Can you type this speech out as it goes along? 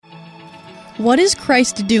What is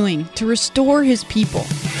Christ doing to restore his people?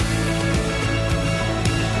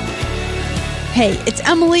 Hey, it's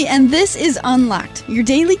Emily, and this is Unlocked, your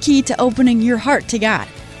daily key to opening your heart to God.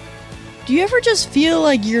 Do you ever just feel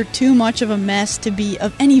like you're too much of a mess to be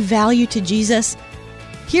of any value to Jesus?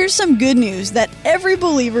 Here's some good news that every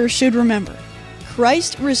believer should remember.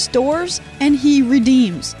 Christ restores and he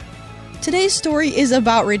redeems. Today's story is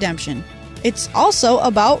about redemption. It's also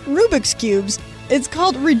about Rubik's Cubes. It's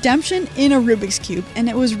called Redemption in a Rubik's Cube, and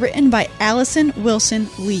it was written by Allison Wilson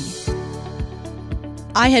Lee.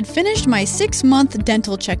 I had finished my 6-month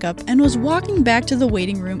dental checkup and was walking back to the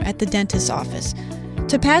waiting room at the dentist's office.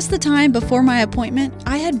 To pass the time before my appointment,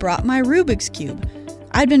 I had brought my Rubik's Cube.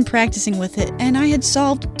 I'd been practicing with it, and I had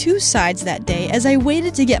solved 2 sides that day as I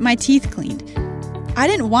waited to get my teeth cleaned. I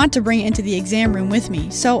didn't want to bring it into the exam room with me,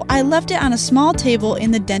 so I left it on a small table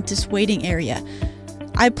in the dentist's waiting area.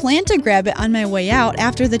 I planned to grab it on my way out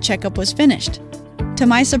after the checkup was finished. To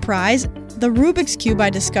my surprise, the Rubik's Cube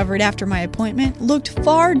I discovered after my appointment looked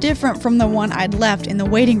far different from the one I'd left in the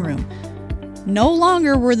waiting room. No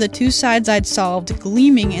longer were the 2 sides I'd solved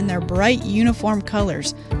gleaming in their bright uniform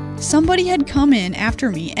colors. Somebody had come in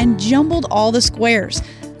after me and jumbled all the squares.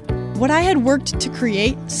 What I had worked to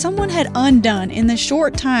create, someone had undone in the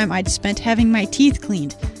short time I'd spent having my teeth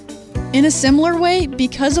cleaned. In a similar way,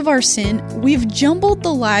 because of our sin, we've jumbled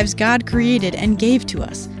the lives God created and gave to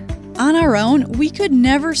us. On our own, we could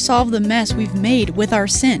never solve the mess we've made with our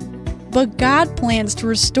sin. But God plans to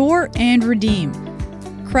restore and redeem.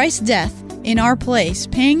 Christ's death, in our place,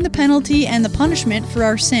 paying the penalty and the punishment for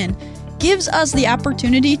our sin, gives us the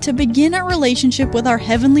opportunity to begin a relationship with our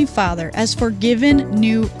Heavenly Father as forgiven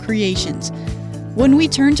new creations. When we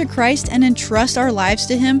turn to Christ and entrust our lives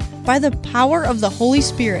to Him, by the power of the Holy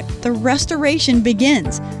Spirit, the restoration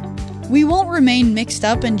begins. We won't remain mixed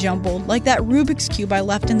up and jumbled like that Rubik's Cube I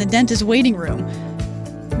left in the dentist's waiting room.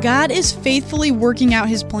 God is faithfully working out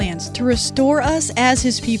His plans to restore us as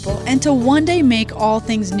His people and to one day make all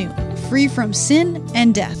things new, free from sin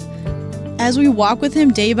and death. As we walk with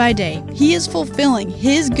Him day by day, He is fulfilling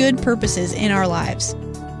His good purposes in our lives.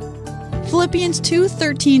 Philippians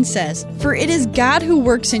 2:13 says, "For it is God who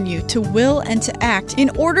works in you to will and to act in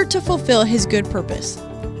order to fulfill His good purpose."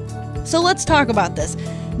 So let's talk about this.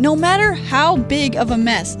 No matter how big of a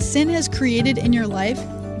mess sin has created in your life,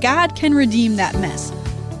 God can redeem that mess.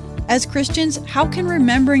 As Christians, how can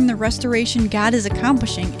remembering the restoration God is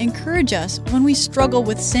accomplishing encourage us when we struggle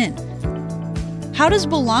with sin? How does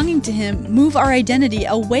belonging to Him move our identity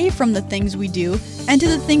away from the things we do and to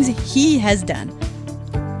the things He has done?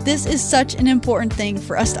 This is such an important thing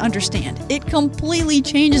for us to understand. It completely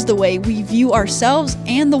changes the way we view ourselves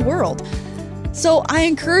and the world. So I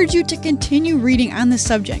encourage you to continue reading on this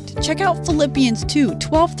subject. Check out Philippians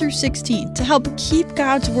 2:12-16 to help keep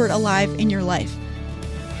God's Word alive in your life.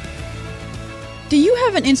 Do you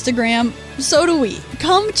have an Instagram? So do we.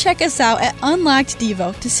 Come check us out at Unlocked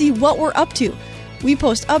Devo to see what we're up to. We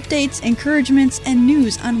post updates, encouragements, and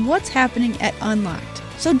news on what's happening at Unlocked.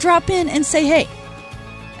 So drop in and say hey.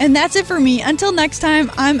 And that's it for me. Until next time,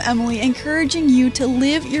 I'm Emily, encouraging you to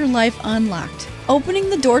live your life unlocked, opening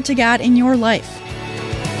the door to God in your life.